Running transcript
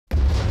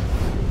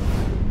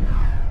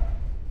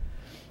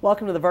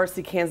Welcome to the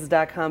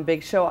VarsityKansas.com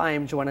Big Show. I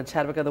am Joanna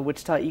Chadwick of the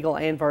Wichita Eagle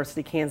and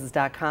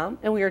VarsityKansas.com,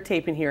 and we are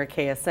taping here at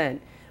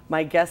KSN.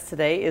 My guest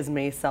today is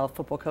Maize South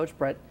football coach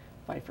Brent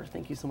Pfeifer.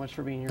 Thank you so much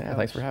for being here, Coach.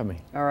 Thanks for having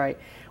me. All right.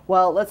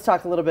 Well, let's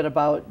talk a little bit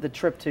about the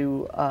trip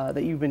to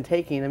that you've been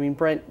taking. I mean,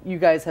 Brent, you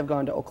guys have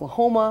gone to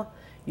Oklahoma.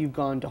 You've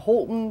gone to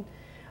Holton.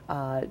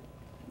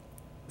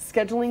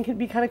 Scheduling can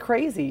be kind of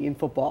crazy in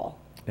football.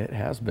 It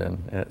has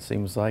been. It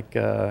seems like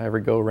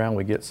every go around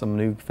we get some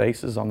new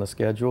faces on the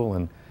schedule,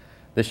 and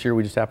this year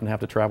we just happen to have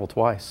to travel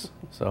twice,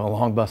 so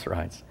long bus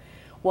rides.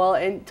 Well,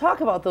 and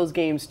talk about those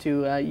games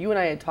too. You and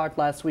I had talked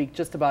last week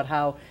just about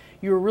how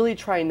you were really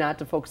trying not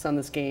to focus on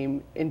this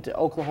game into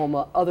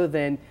Oklahoma other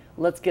than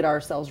let's get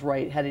ourselves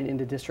right heading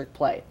into district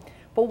play.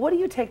 But what do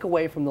you take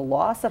away from the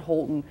loss at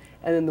Holton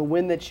and then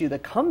the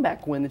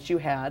comeback win that you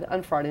had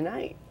on Friday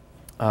night?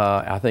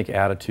 I think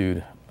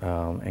attitude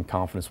and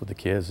confidence with the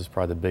kids is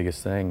probably the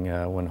biggest thing.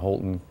 When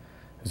Holton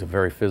is a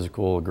very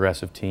physical,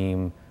 aggressive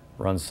team,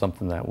 runs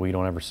something that we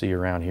don't ever see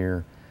around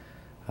here,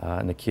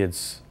 and the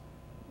kids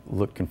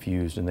looked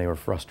confused and they were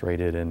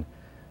frustrated,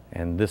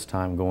 and this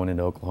time going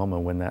into Oklahoma,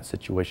 when that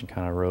situation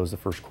kind of arose the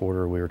first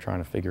quarter, we were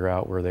trying to figure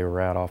out where they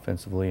were at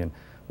offensively and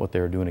what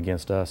they were doing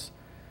against us.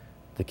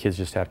 The kids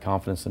just had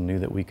confidence and knew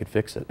that we could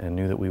fix it and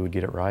knew that we would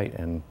get it right,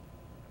 and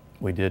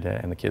we did,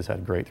 and the kids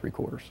had great 3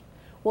 quarters.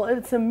 Well,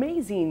 it's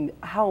amazing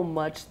how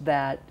much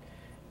that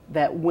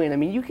win, I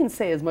mean, you can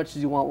say as much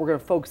as you want, we're going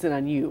to focus in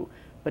on you,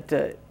 but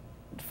to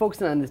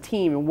focus in on the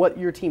team and what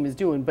your team is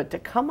doing, but to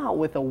come out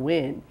with a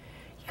win,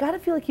 you got to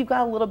feel like you've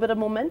got a little bit of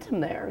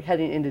momentum there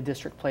heading into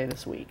district play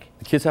this week.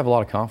 The kids have a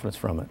lot of confidence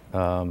from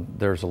it.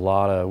 There's a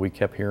lot of, we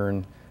kept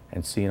hearing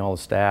and seeing all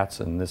the stats,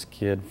 and this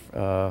kid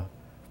from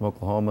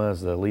Oklahoma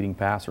is the leading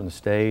passer in the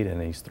state,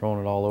 and he's throwing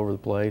it all over the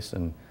place,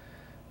 and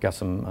got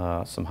some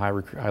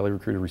highly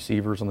recruited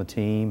receivers on the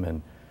team,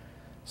 and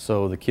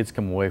so the kids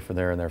come away from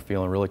there and they're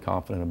feeling really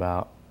confident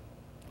about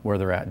where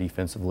they're at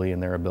defensively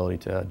and their ability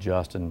to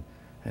adjust and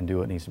do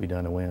what needs to be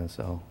done to win.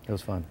 So it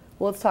was fun.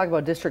 Well, let's talk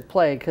about district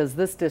play, because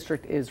this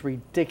district is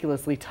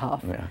ridiculously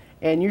tough. Yeah.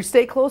 And you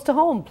stay close to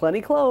home,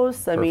 plenty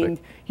close. I Perfect. mean,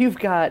 you've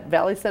got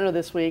Valley Center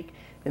this week,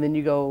 and then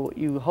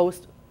you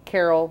host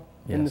Carroll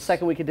in the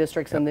second week of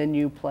districts, and then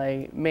you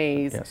play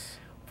Maize. Yes.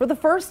 For the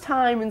first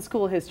time in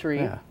school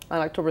history on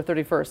October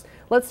 31st.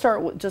 Let's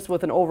start just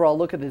with an overall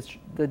look at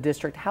the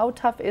district. How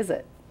tough is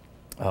it?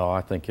 Oh,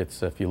 I think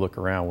it's, if you look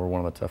around, we're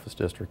one of the toughest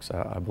districts.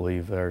 I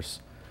believe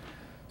there's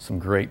some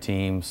great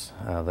teams.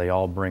 They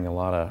all bring a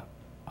lot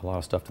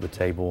of stuff to the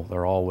table.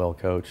 They're all well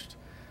coached.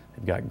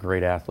 They've got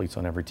great athletes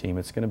on every team.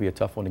 It's going to be a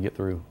tough one to get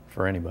through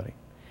for anybody.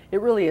 It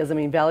really is. I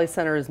mean, Valley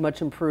Center is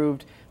much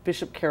improved.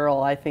 Bishop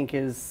Carroll, I think,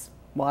 is,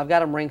 well, I've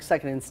got them ranked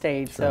second in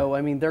state. Sure. So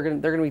I mean, they're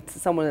going to be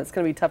someone that's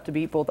going to be tough to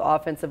beat both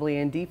offensively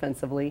and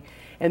defensively.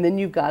 And then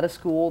you've got a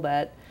school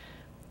that,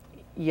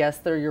 yes,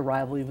 they're your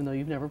rival, even though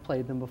you've never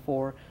played them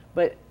before.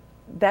 But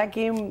that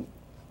game,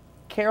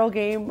 Carroll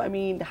game, I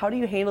mean, how do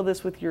you handle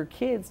this with your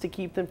kids to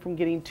keep them from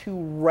getting too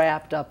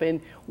wrapped up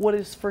in what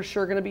is for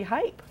sure going to be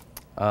hype?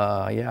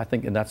 Yeah, I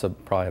think, and that's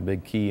probably a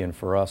big key. And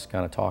for us,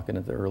 kind of talking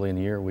at the early in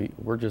the year,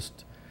 we're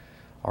just,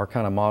 our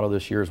kind of motto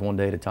this year is one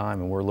day at a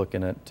time, and we're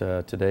looking at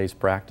today's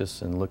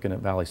practice and looking at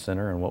Valley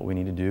Center and what we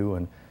need to do.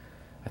 And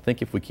I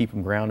think if we keep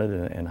them grounded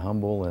and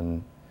humble,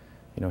 and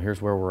you know,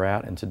 here's where we're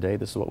at, and today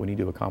this is what we need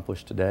to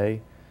accomplish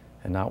today,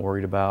 and not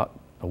worried about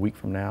a week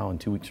from now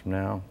and 2 weeks from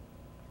now,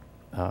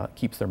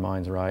 keeps their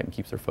minds right and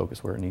keeps their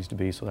focus where it needs to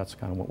be. So that's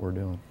kind of what we're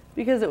doing.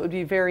 Because it would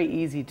be very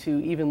easy to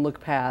even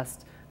look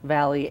past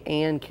Valley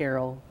and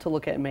Carroll to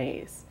look at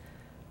Maize.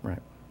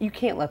 Right. You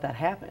can't let that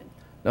happen.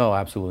 No,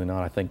 absolutely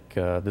not. I think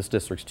this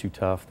district's too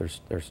tough.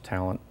 There's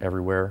talent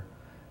everywhere,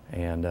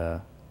 and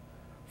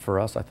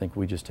for us, I think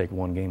we just take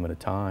one game at a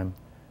time,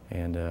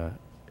 and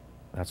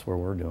that's where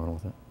we're doing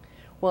with it.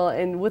 Well,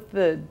 and with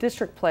the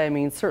district play, I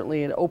mean,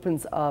 certainly it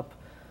opens up,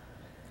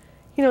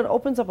 you know, it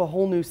opens up a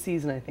whole new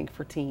season, I think,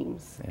 for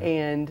teams. Yeah.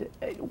 And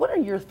what are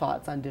your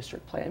thoughts on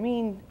district play? I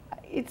mean,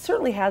 it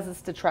certainly has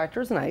its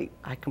detractors, and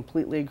I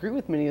completely agree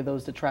with many of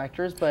those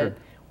detractors, but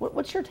sure.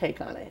 What's your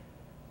take on it?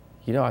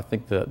 You know, I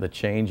think the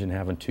change in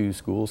having 2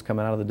 schools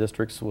coming out of the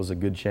districts was a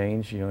good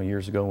change. You know,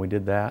 years ago when we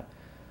did that,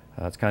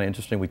 it's kind of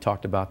interesting. We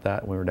talked about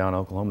that when we were down in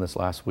Oklahoma this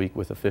last week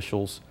with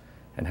officials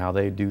and how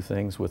they do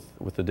things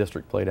with the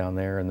district play down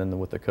there, and then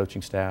with the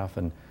coaching staff.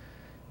 And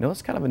you know,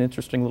 it's kind of an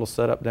interesting little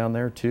setup down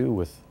there too,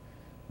 with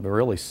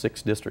really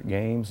 6 district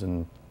games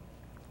and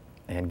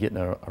getting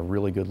a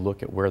really good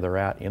look at where they're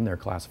at in their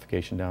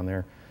classification down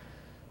there.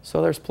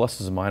 So there's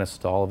pluses and minuses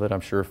to all of it.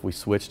 I'm sure if we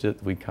switched it,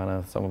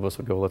 some of us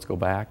would go, let's go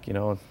back. You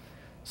know,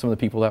 some of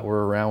the people that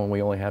were around when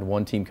we only had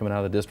 1 team coming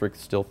out of the district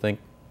still think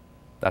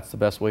that's the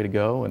best way to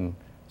go, and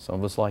some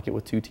of us like it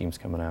with 2 teams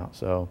coming out.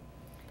 So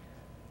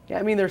yeah,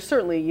 I mean, there's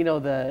certainly, you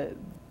know,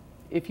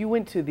 if you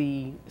went to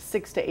the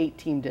 6 to 8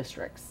 team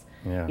districts,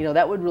 yeah, you know,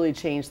 that would really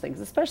change things,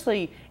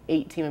 especially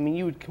 8 team. I mean,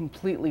 you would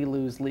completely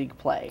lose league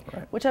play,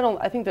 right, which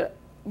I think that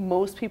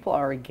most people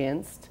are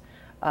against.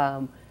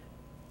 I'm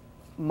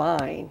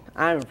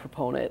a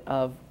proponent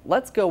of,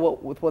 let's go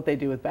with what they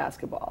do with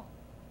basketball.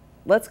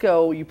 let's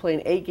go. You play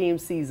an 8-game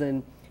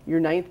season. Your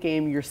 9th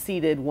game, you're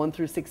seeded 1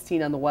 through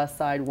 16 on the west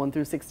side, 1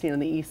 through 16 on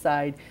the east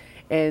side,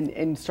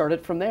 and start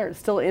it from there. It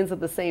still ends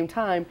at the same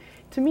time.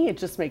 To me, it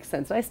just makes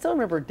sense. And I still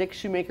remember Dick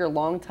Shoemaker,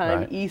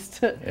 longtime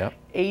East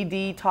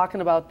AD,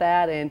 talking about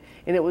that, and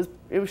it was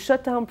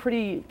shut down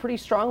pretty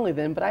strongly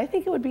then. But I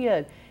think it would be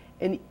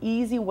an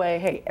easy way.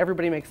 Hey,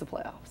 everybody makes the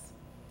playoffs,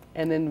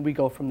 and then we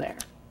go from there.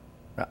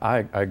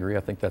 I agree. I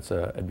think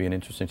it'd be an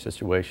interesting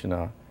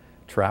situation.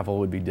 Travel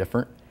would be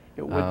different.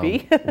 It would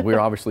be. We're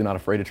obviously not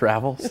afraid to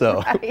travel,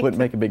 so it wouldn't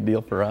make a big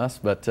deal for us.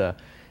 But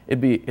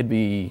it'd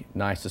be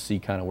nice to see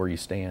kind of where you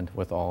stand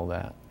with all of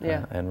that,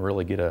 and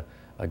really get a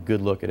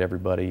good look at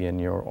everybody on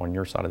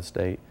your side of the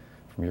state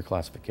from your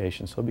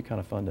classification. So it'd be kind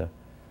of fun to.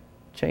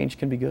 Change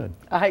can be good.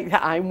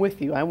 I'm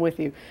with you. I'm with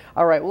you.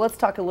 All right. Well, let's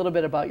talk a little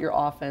bit about your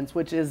offense,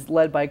 which is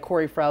led by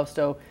Corey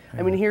Frausto.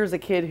 I mean, here's a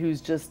kid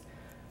who's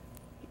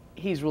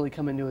he's really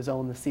come into his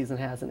own this season,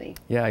 hasn't he?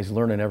 Yeah, he's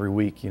learning every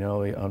week. You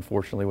know,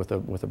 unfortunately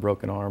with a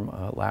broken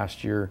arm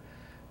last year,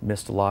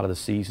 missed a lot of the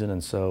season,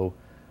 and so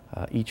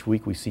each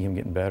week we see him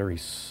getting better.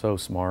 He's so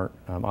smart.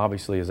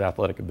 Obviously, his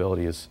athletic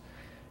ability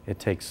it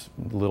takes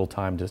little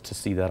time just to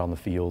see that on the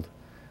field.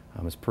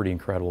 It's pretty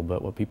incredible.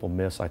 But what people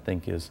miss, I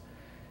think, is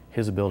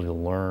his ability to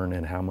learn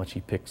and how much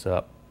he picks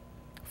up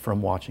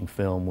from watching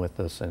film with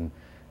us and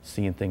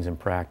seeing things in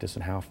practice,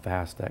 and how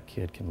fast that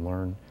kid can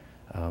learn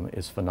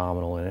is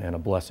phenomenal and a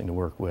blessing to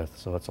work with.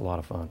 So it's a lot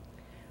of fun.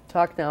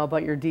 Talk now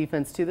about your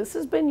defense too. This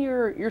has been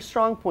your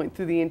strong point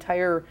through the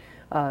entire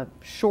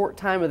short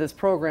time of this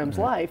program's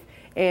life,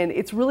 and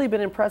it's really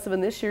been impressive.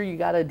 And this year you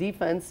got a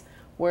defense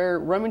where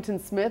Remington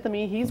Smith, I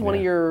mean, he's one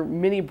of your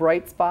mini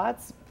bright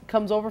spots.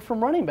 Comes over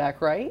from running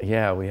back, right?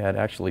 Yeah, we had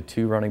actually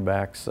 2 running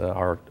backs,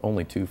 our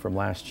only 2 from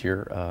last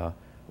year,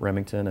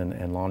 Remington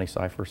and Lonnie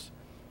Cyphers.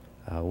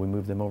 We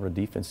moved them over to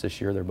defense this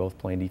year. They're both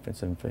playing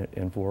defense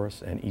in for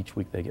us, and each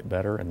week they get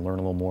better and learn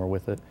a little more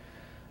with it.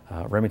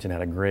 Remington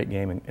had a great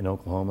game in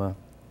Oklahoma,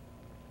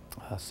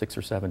 6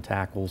 or 7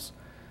 tackles,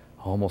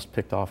 almost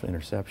picked off an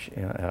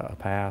interception, a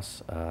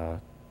pass,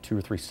 2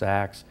 or 3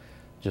 sacks,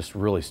 just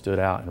really stood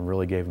out and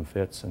really gave them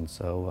fits, and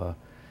so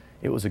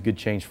it was a good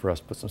change for us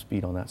to put some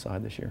speed on that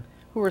side this year.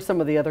 Who are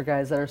some of the other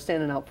guys that are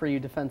standing out for you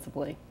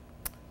defensively?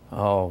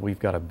 Oh, we've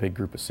got a big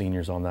group of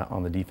seniors on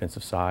the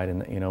defensive side,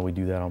 and you know we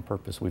do that on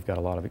purpose. We've got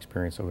a lot of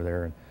experience over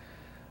there,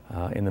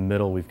 and in the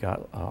middle we've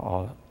got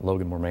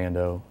Logan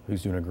Mormando,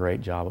 who's doing a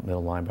great job at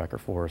middle linebacker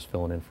for us,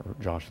 filling in for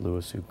Josh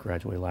Lewis, who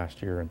graduated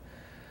last year,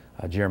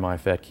 and Jeremiah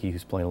Fetke,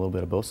 who's playing a little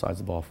bit of both sides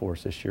of the ball for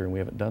us this year, and we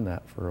haven't done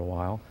that for a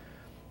while.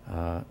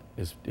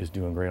 Is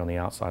doing great on the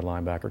outside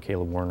linebacker.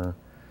 Caleb Werner,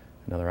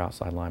 another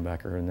outside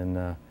linebacker, and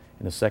then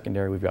in the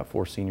secondary we've got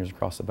 4 seniors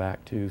across the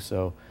back too.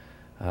 So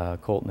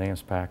Colton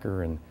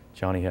Amspacker and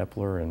Johnny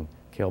Hepler and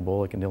Cale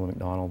Bullock and Dylan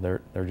McDonald,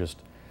 they're just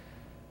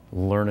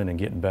learning and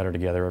getting better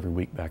together every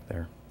week back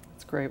there.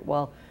 That's great.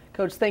 Well,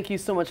 Coach, thank you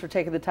so much for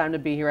taking the time to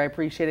be here. I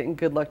appreciate it, and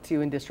good luck to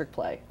you in district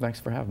play. Thanks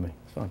for having me.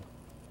 It's fun.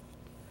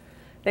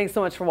 Thanks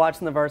so much for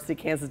watching the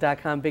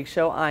VarsityKansas.com Big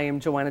Show. I am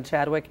Joanna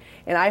Chadwick,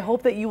 and I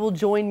hope that you will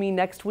join me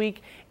next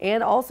week.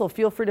 And also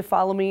feel free to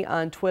follow me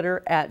on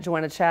Twitter at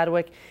Joanna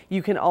Chadwick.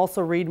 You can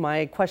also read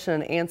my question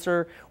and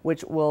answer,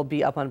 which will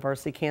be up on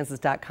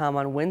VarsityKansas.com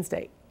on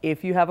Wednesday.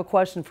 If you have a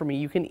question for me,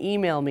 you can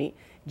email me,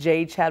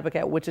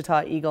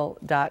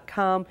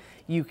 jchadwick@wichitaeagle.com.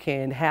 You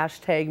can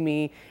hashtag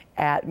me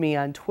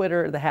on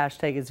Twitter. The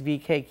hashtag is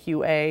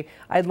VKQA.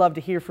 I'd love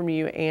to hear from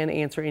you and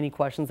answer any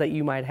questions that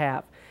you might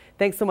have.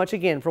 Thanks so much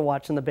again for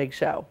watching The Big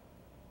Show.